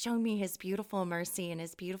me his beautiful mercy and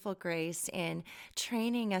his beautiful grace in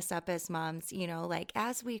training us up as moms, like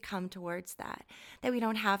as we come towards that we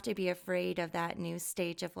don't have to be afraid of that new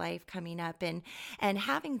stage of life coming up. And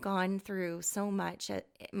having gone through so much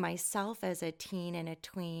myself as a teen and a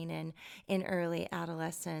tween and in early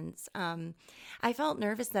adolescence, I felt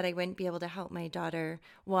nervous that I wouldn't be able to help my daughter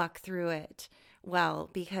walk through it well,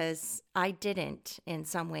 because I didn't in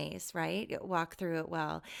some ways, right? Walk through it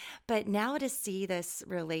well. But now to see this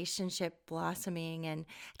relationship blossoming and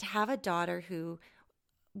to have a daughter who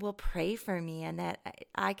will pray for me and that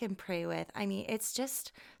I can pray with. I mean, it's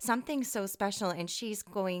just something so special. And she's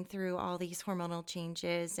going through all these hormonal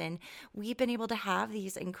changes, and we've been able to have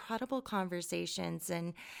these incredible conversations,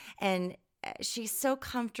 and she's so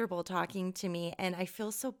comfortable talking to me, and I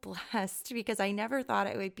feel so blessed because I never thought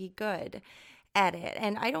I would be good at it.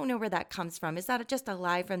 And I don't know where that comes from. Is that just a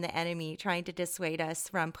lie from the enemy trying to dissuade us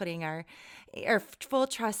from putting our full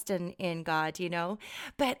trust in God,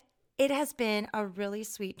 But it has been a really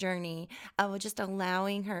sweet journey of just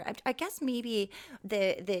allowing her. I guess maybe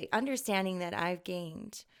the understanding that I've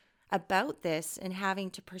gained about this and having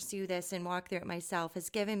to pursue this and walk through it myself has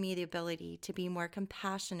given me the ability to be more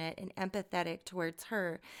compassionate and empathetic towards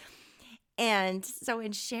her. And so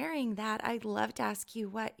in sharing that, I'd love to ask you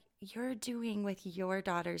what you're doing with your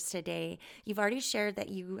daughters today. You've already shared that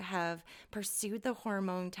you have pursued the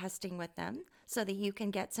hormone testing with them so that you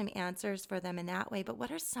can get some answers for them in that way. But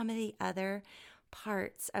what are some of the other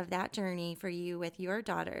parts of that journey for you with your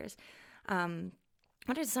daughters?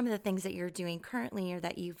 What are some of the things that you're doing currently or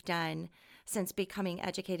that you've done since becoming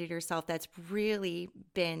educated yourself that's really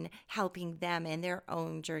been helping them in their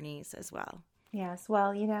own journeys as well? Yes.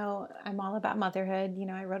 Well, I'm all about motherhood.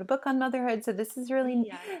 I wrote a book on motherhood, so this is really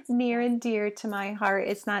Yes. near and dear to my heart.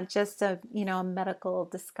 It's not just a medical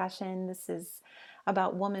discussion. This is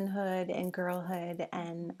about womanhood and girlhood.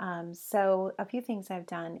 And so a few things I've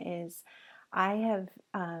done is I have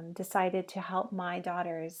decided to help my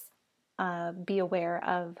daughters be aware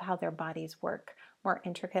of how their bodies work more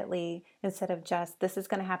intricately, instead of just this is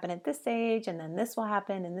going to happen at this age and then this will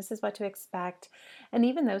happen and this is what to expect. And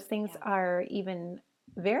even those things are even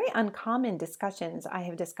very uncommon discussions I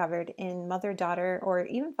have discovered in mother-daughter or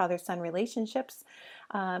even father-son relationships.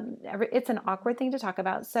 It's an awkward thing to talk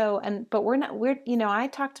about. But I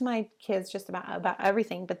talk to my kids just about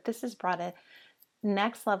everything, but this has brought a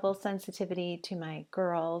next level sensitivity to my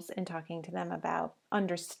girls and talking to them about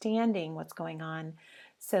understanding what's going on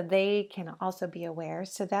so they can also be aware.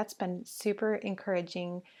 So that's been super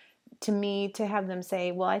encouraging to me to have them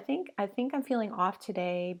say, well, I think I'm feeling off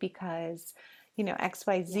today because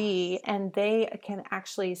XYZ. Yes. And they can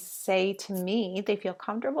actually say to me, they feel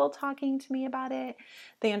comfortable talking to me about it.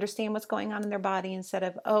 They understand what's going on in their body instead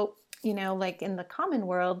of, like in the common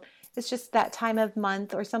world, it's just that time of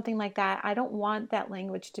month or something like that. I don't want that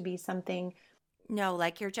language to be something. No,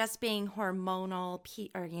 like you're just being hormonal,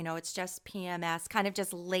 or it's just PMS, kind of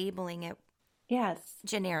just labeling it. Yes.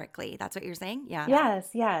 Generically. That's what you're saying? Yeah.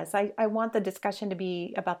 Yes. I want the discussion to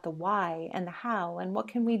be about the why and the how and what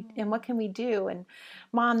can we do, and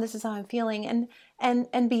mom, this is how I'm feeling,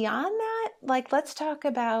 and beyond that, like, let's talk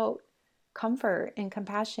about comfort and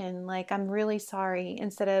compassion. Like, I'm really sorry,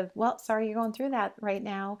 instead of, well, sorry you're going through that right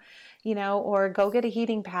now, or go get a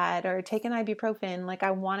heating pad or take an ibuprofen. Like,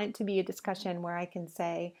 I want it to be a discussion where I can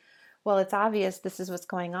say, well, it's obvious this is what's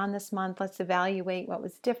going on this month. Let's evaluate what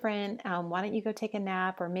was different. Why don't you go take a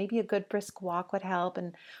nap, or maybe a good brisk walk would help,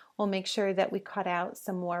 and we'll make sure that we cut out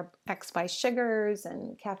some more XY sugars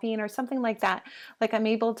and caffeine or something like that. Like, I'm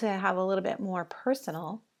able to have a little bit more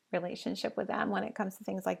personal relationship with them when it comes to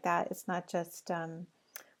things like that. It's not just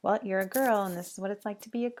well, you're a girl and this is what it's like to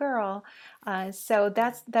be a girl. So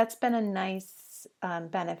that's been a nice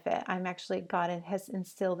benefit. I'm actually, God has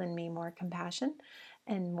instilled in me more compassion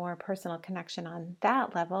and more personal connection on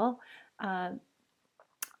that level. Uh,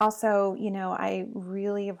 Also, I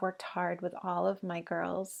really have worked hard with all of my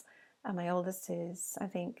girls. My oldest is, I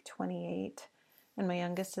think, 28, and my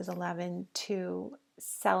youngest is 11, to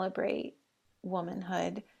celebrate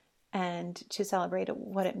womanhood and to celebrate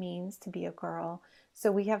what it means to be a girl.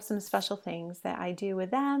 So we have some special things that I do with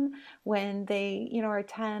them when they, are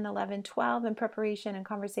 10, 11, 12 in preparation and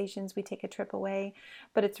conversations. We take a trip away,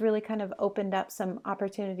 but it's really kind of opened up some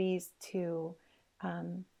opportunities to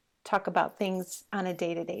talk about things on a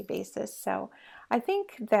day-to-day basis. So I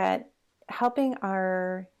think that helping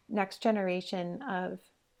our next generation of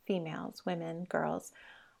females, women, girls,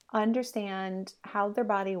 understand how their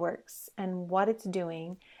body works and what it's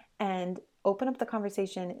doing and open up the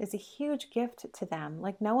conversation is a huge gift to them.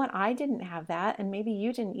 Like, no one, I didn't have that, and maybe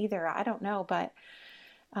you didn't either. I don't know, but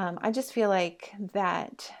I just feel like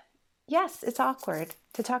that, yes, it's awkward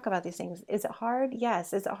to talk about these things. Is it hard?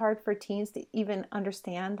 Yes. Is it hard for teens to even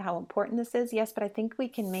understand how important this is? Yes, but I think we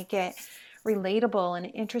can make it relatable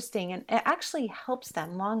and interesting, and it actually helps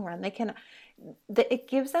them long run. It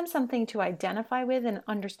gives them something to identify with and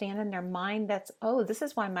understand in their mind. That's, oh, this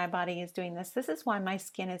is why my body is doing this. This is why my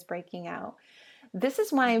skin is breaking out. This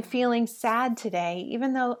is why I'm feeling sad today,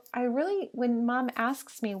 even though when mom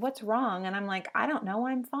asks me what's wrong, and I'm like, I don't know,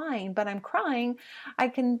 I'm fine, but I'm crying, I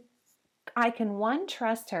can one,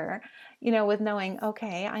 trust her, with knowing,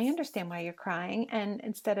 okay, I understand why you're crying. And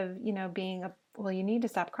instead of, being well, you need to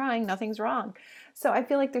stop crying, nothing's wrong. So I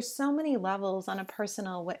feel like there's so many levels on a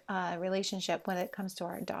personal relationship when it comes to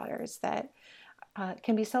our daughters that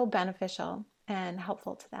can be so beneficial and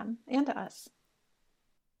helpful to them and to us.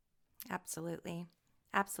 Absolutely.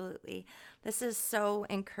 Absolutely. This is so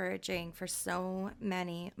encouraging for so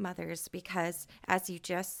many mothers because, as you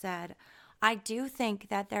just said, I do think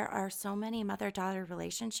that there are so many mother-daughter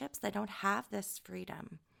relationships that don't have this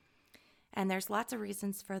freedom. And there's lots of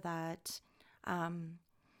reasons for that.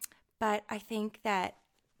 But I think that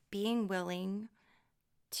being willing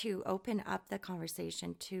to open up the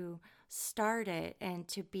conversation, to start it, and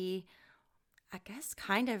to be, I guess,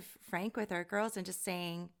 kind of frank with our girls and just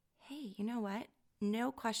saying, hey, you know what?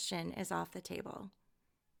 No question is off the table.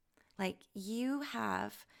 Like, you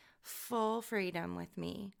have full freedom with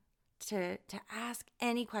me to ask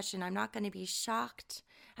any question. I'm not going to be shocked.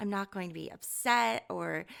 I'm not going to be upset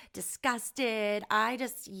or disgusted.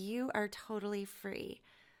 You are totally free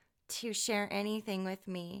to share anything with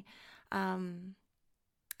me.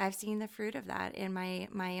 I've seen the fruit of that in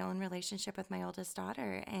my own relationship with my oldest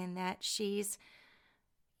daughter, and that she's,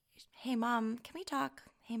 hey, Mom, can we talk?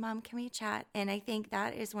 Hey, Mom, can we chat? And I think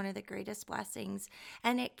that is one of the greatest blessings.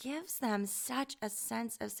 And it gives them such a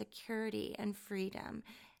sense of security and freedom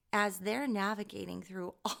as they're navigating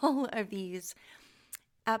through all of these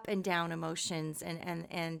up and down emotions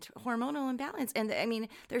and hormonal imbalance. And I mean,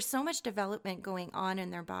 there's so much development going on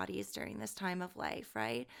in their bodies during this time of life,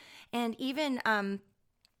 right? And even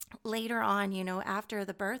later on, after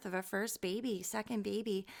the birth of a first baby, second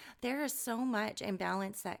baby, there is so much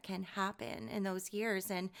imbalance that can happen in those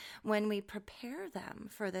years. And when we prepare them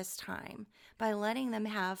for this time by letting them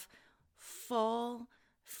have full,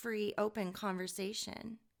 free, open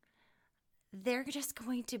conversation, their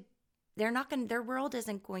world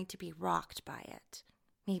isn't going to be rocked by it,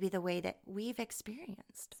 maybe the way that we've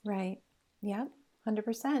experienced. Right. Yeah,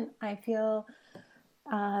 100%. I feel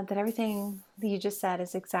that everything that you just said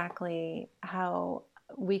is exactly how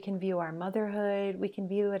we can view our motherhood. We can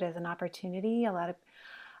view it as an opportunity.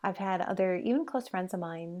 I've had other, even close friends of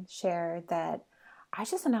mine, share that I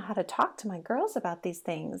just don't know how to talk to my girls about these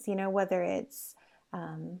things, whether it's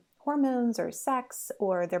hormones or sex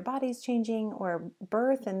or their bodies changing or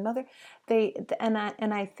birth and mother.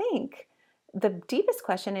 I think the deepest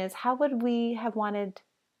question is, how would we have wanted,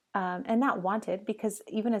 and not wanted, because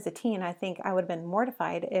even as a teen, I think I would have been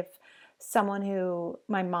mortified if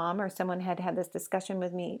my mom or someone had had this discussion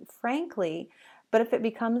with me, frankly. But if it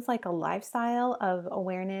becomes like a lifestyle of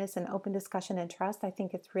awareness and open discussion and trust, I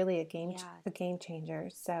think it's really a game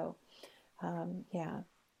changer. So, yeah.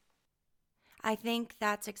 I think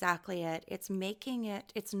that's exactly it. It's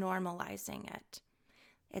normalizing it.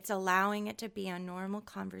 It's allowing it to be a normal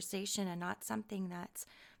conversation and not something that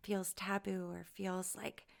feels taboo or feels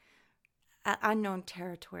like unknown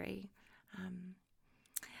territory.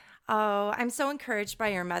 I'm so encouraged by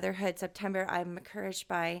your motherhood, September. I'm encouraged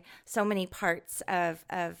by so many parts of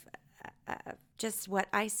just what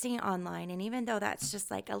I see online. And even though that's just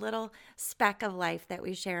like a little speck of life that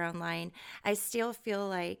we share online, I still feel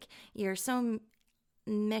like you're so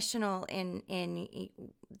missional in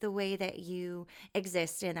the way that you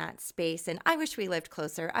exist in that space. And I wish we lived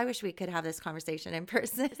closer. I wish we could have this conversation in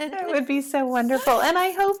person. That would be so wonderful. And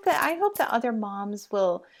I hope that other moms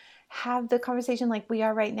will have the conversation like we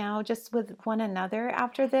are right now, just with one another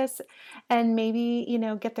after this, and maybe,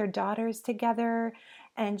 get their daughters together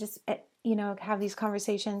and just, have these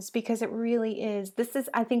conversations, because it really is, this is,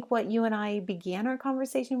 I think, what you and I began our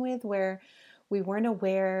conversation with, where we weren't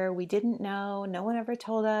aware, we didn't know, no one ever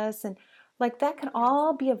told us. And like that can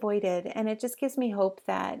all be avoided. And it just gives me hope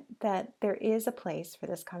that there is a place for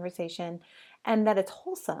this conversation, and that it's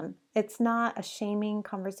wholesome. It's not a shaming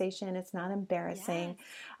conversation. It's not embarrassing.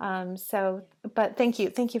 Yes. But thank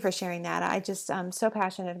you for sharing that. I'm so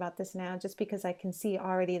passionate about this now, just because I can see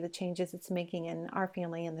already the changes it's making in our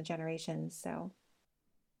family and the generations. So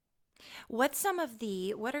what are some of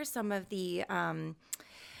the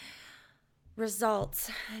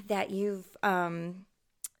results that you've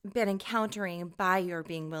been encountering by your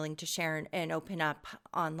being willing to share and open up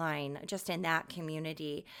online, just in that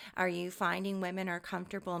community? Are you finding women are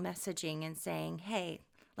comfortable messaging and saying, hey,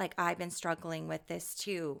 like, I've been struggling with this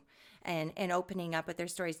too, and opening up with their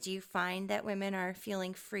stories? Do you find that women are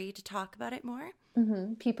feeling free to talk about it more?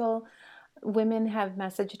 Mm-hmm. Women have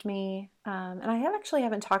messaged me, and I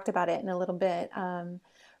haven't talked about it in a little bit,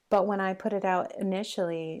 but when I put it out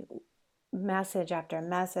initially, message after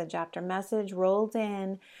message after message rolled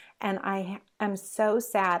in, and I am so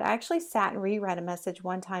sad. I actually sat and reread a message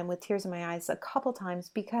one time with tears in my eyes a couple times,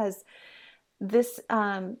 because this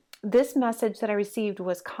message that I received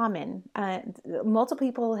was common. Multiple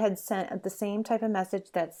people had sent the same type of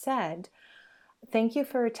message that said, "Thank you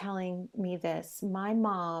for telling me this. My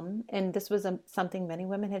mom," and this was something many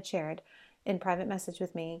women had shared in private message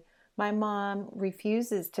with me, "my mom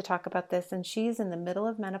refuses to talk about this, and she's in the middle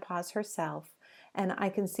of menopause herself, and I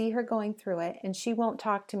can see her going through it, and she won't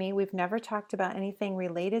talk to me. We've never talked about anything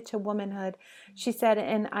related to womanhood." She said,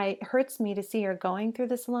 "And it hurts me to see her going through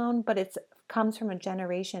this alone, but it comes from a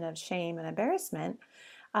generation of shame and embarrassment.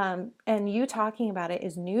 And you talking about it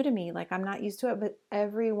is new to me. Like, I'm not used to it, but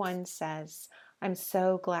everyone says, I'm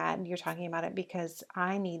so glad you're talking about it, because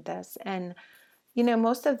I need this." And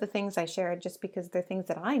most of the things I shared just because they're things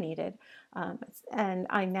that I needed. And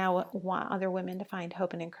I now want other women to find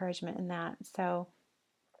hope and encouragement in that. So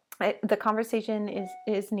the conversation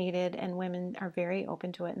is needed, and women are very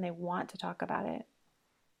open to it, and they want to talk about it.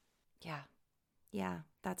 Yeah,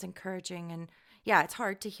 that's encouraging. And yeah, it's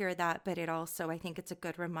hard to hear that, but it also, I think it's a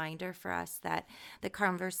good reminder for us that the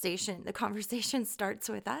conversation starts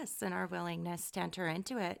with us and our willingness to enter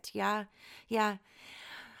into it. Yeah.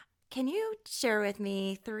 Can you share with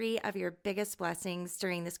me 3 of your biggest blessings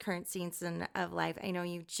during this current season of life? I know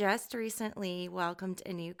you just recently welcomed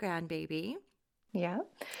a new grandbaby. Yeah.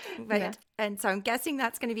 And so I'm guessing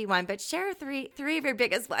that's going to be one, but share three of your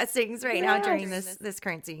biggest blessings now during this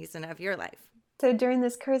current season of your life. So during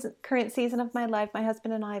this current season of my life, my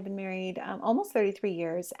husband and I have been married almost 33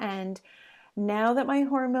 years. And now that my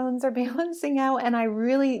hormones are balancing out, and I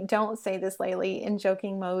really don't say this lately in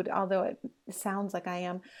joking mode, although it sounds like I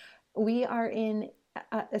am, we are in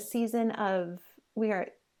a season we are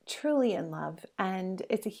truly in love, and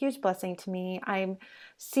it's a huge blessing to me. I'm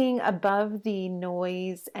seeing above the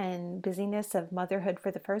noise and busyness of motherhood for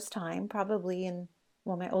the first time, probably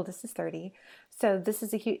my oldest is 30. So this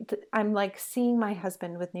is I'm like seeing my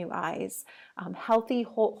husband with new eyes, healthy,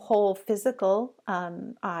 whole physical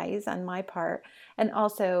eyes on my part, and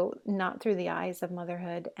also not through the eyes of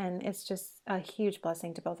motherhood. And it's just a huge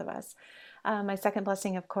blessing to both of us. My second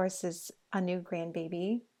blessing, of course, is a new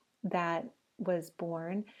grandbaby that was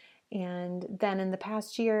born. And then in the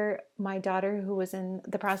past year, my daughter, who was in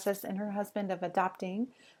the process, and her husband, of adopting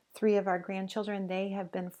 3 of our grandchildren, they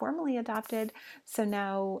have been formally adopted. So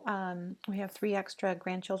now we have 3 extra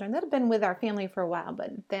grandchildren that have been with our family for a while,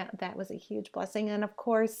 but that was a huge blessing. And of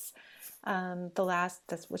course, the last,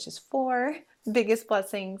 which is 4 biggest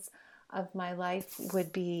blessings of my life,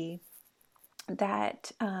 would be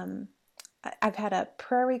that I've had a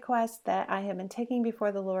prayer request that I have been taking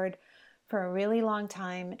before the Lord for a really long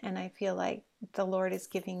time, and I feel like the Lord is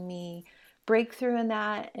giving me breakthrough in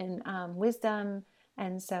that, and wisdom,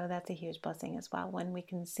 and so that's a huge blessing as well, when we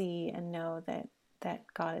can see and know that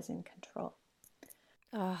God is in control.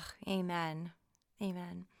 Oh, amen.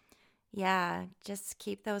 Yeah, just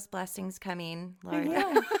keep those blessings coming, Lord.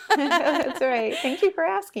 Yeah, that's right. Thank you for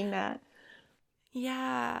asking that.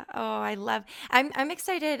 Yeah. Oh, I'm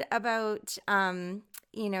excited about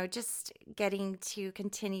just getting to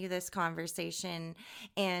continue this conversation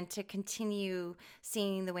and to continue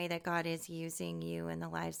seeing the way that God is using you in the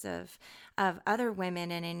lives of other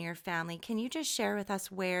women and in your family. Can you just share with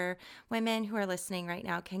us where women who are listening right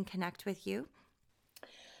now can connect with you?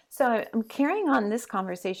 So I'm carrying on this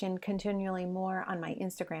conversation continually more on my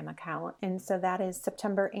Instagram account. And so that is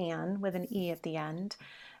September Ann with an E at the end.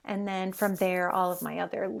 And then from there, all of my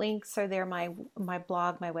other links are there, my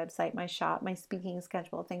blog, my website, my shop, my speaking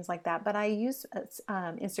schedule, things like that. But I use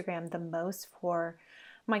Instagram the most for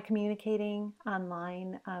my communicating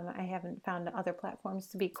online. I haven't found other platforms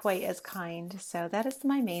to be quite as kind. So that is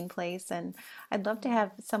my main place. And I'd love to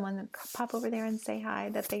have someone pop over there and say hi,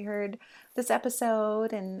 that they heard this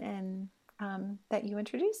episode and that you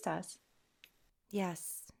introduced us.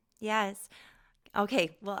 Yes.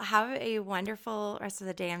 Okay, well, have a wonderful rest of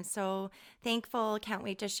the day. I'm so thankful. Can't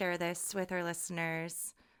wait to share this with our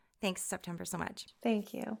listeners. Thanks, September, so much.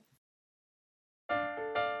 Thank you.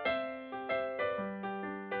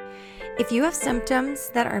 If you have symptoms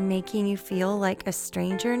that are making you feel like a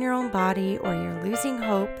stranger in your own body, or you're losing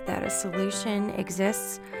hope that a solution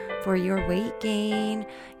exists for your weight gain,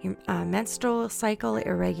 your menstrual cycle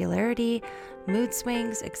irregularity, mood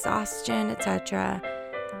swings, exhaustion, etc.,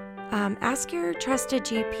 ask your trusted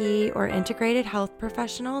GP or integrated health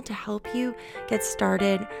professional to help you get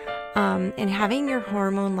started in having your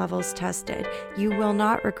hormone levels tested. You will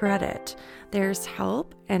not regret it. There's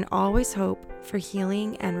help and always hope for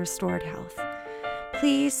healing and restored health.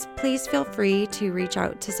 Please feel free to reach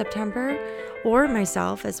out to September or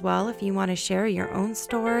myself as well if you want to share your own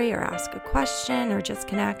story or ask a question or just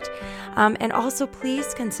connect. And also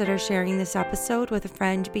please consider sharing this episode with a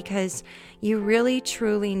friend, because you really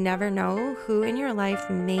truly never know who in your life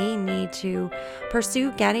may need to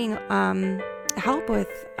pursue getting help with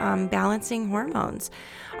balancing hormones.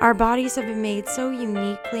 Our bodies have been made so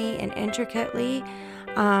uniquely and intricately,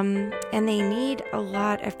 and they need a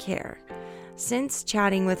lot of care. Since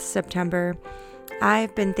chatting with September,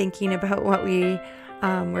 I've been thinking about what we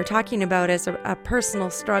were talking about as a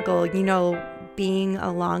personal struggle, being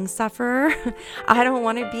a long sufferer. I don't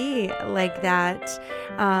want to be like that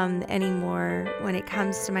anymore when it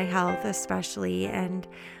comes to my health, especially. And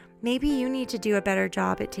maybe you need to do a better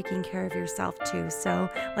job at taking care of yourself too. So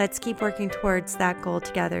let's keep working towards that goal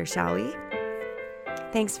together, shall we?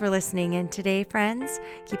 Thanks for listening in today, friends.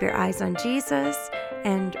 Keep your eyes on Jesus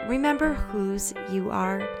and remember whose you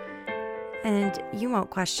are. And you won't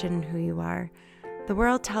question who you are. The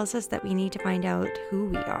world tells us that we need to find out who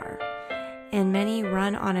we are, and many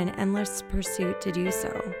run on an endless pursuit to do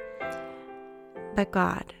so. But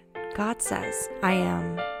God says, I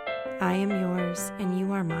am yours and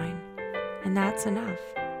you are mine, and that's enough.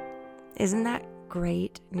 Isn't that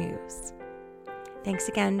great news? Thanks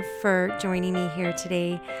again for joining me here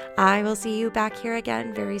today. I will see you back here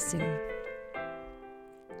again very soon.